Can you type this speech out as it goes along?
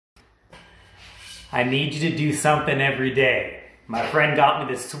I need you to do something every day. My friend got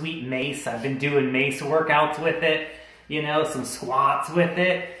me this sweet Mace. I've been doing Mace workouts with it, you know, some squats with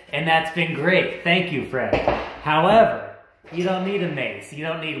it, and that's been great. Thank you, friend. However, you don't need a Mace. You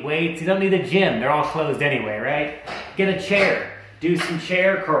don't need weights. You don't need a gym. They're all closed anyway, right? Get a chair. Do some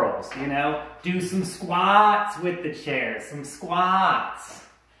chair curls, you know? Do some squats with the chair. Some squats.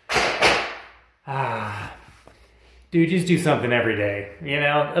 Dude, just do something every day, you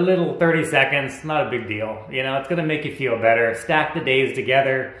know? A little 30 seconds, not a big deal. You know, it's gonna make you feel better. Stack the days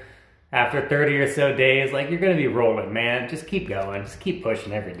together. After 30 or so days, like, you're gonna be rolling, man. Just keep going. Just keep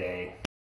pushing every day.